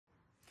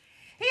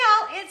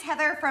it's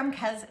Heather from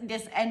Cousin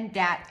Dis and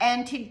Dad,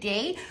 and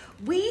today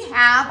we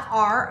have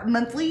our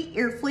monthly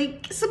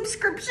Earfleek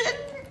subscription.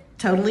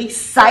 Totally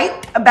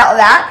psyched about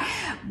that.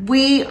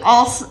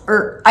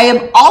 I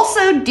am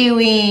also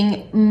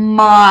doing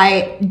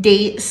my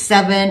day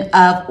 7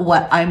 of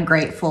what I'm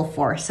grateful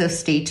for, so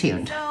stay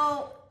tuned.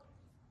 So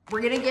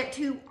we're gonna get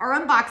to our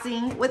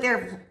unboxing with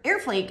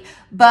Earfleek,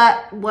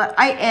 but what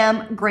I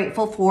am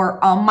grateful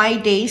for on my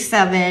day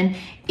 7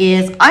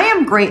 is I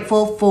am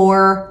grateful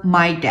for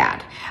my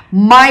dad.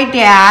 My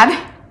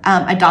dad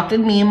adopted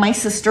me and my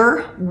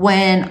sister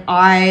when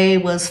I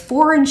was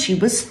 4 and she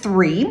was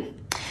 3.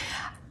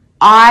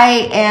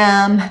 I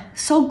am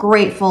so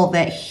grateful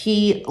that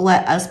he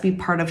let us be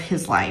part of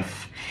his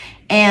life.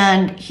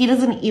 And he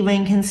doesn't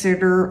even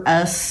consider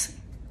us,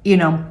 you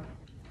know,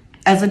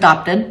 as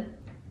adopted.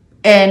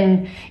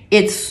 And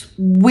it's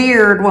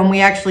weird when we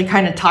actually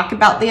kind of talk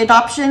about the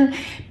adoption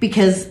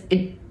because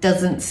it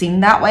doesn't seem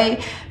that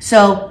way.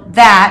 So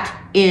that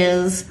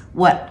is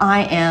what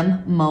I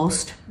am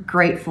most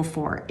grateful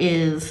for,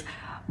 is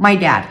my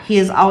dad. He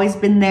has always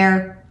been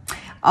there,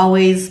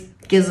 always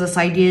gives us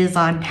ideas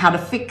on how to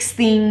fix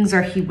things,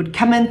 or he would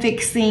come and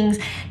fix things.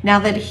 Now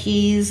that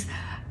he's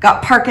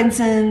got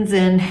Parkinson's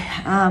and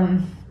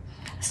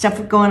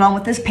stuff going on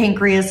with his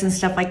pancreas and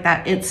stuff like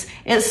that, it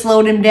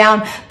slowed him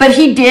down. But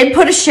he did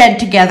put a shed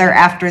together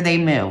after they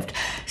moved.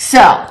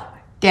 So,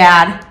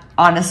 Dad,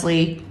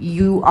 honestly,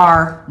 you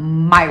are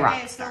my rock.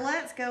 Okay, so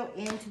let's go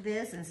into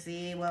this and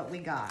see what we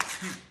got.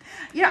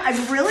 You know,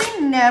 I've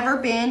really never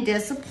been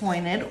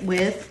disappointed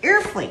with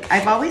Earfleek.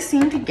 I've always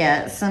seemed to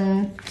get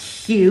some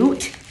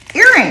cute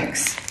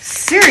earrings.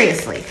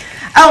 Seriously.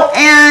 Oh,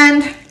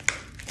 and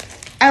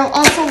I'll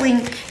also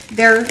link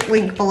their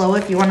link below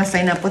if you want to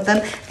sign up with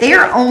them. They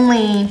are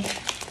only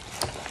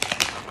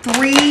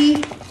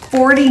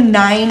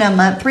 $3.49 a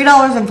month,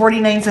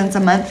 $3.49 a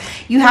month.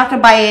 You have to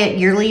buy it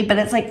yearly, but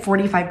it's like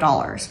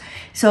 $45.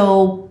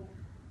 So,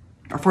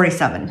 or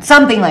 47,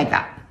 something like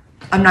that.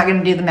 I'm not going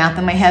to do the math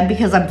in my head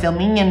because I'm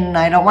filming and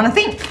I don't want to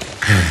think.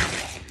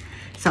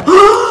 So,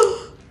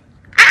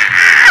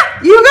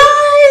 you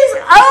guys,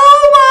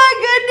 oh my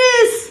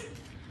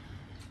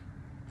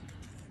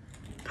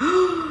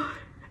goodness.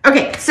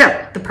 Okay, so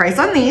the price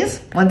on these,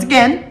 once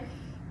again,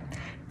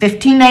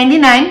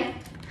 $15.99.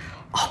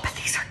 Oh, but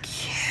these are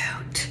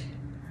cute.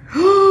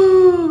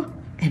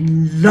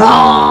 And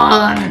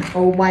long.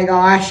 Oh my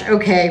gosh,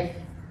 okay.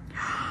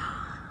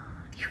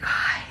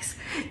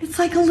 It's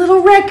like a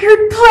little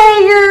record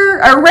player,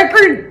 a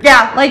record,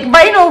 yeah, like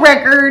vinyl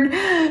record,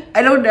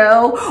 I don't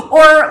know.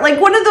 Or like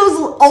one of those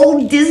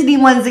old Disney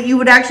ones that you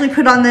would actually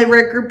put on the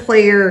record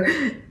player.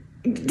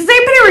 Does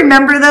anybody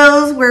remember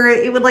those where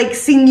it would like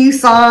sing you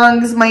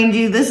songs? Mind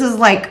you, this is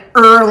like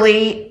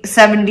early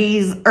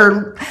 70s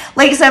or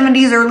late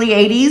 70s, early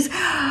 80s.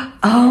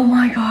 Oh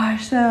my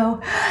gosh,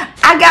 so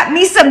I got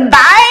me some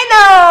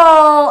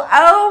vinyl.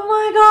 Oh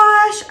my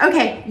gosh.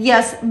 Okay,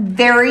 yes,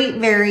 very,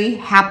 very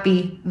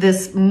happy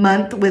this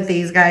month with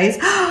these guys.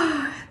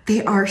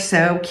 They are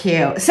so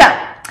cute. So,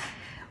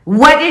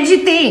 what did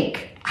you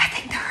think? I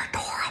think they're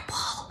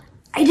adorable.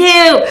 I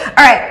do.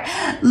 All right,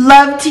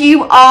 love to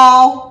you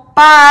all.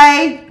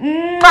 Bye.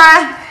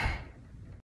 Mwah.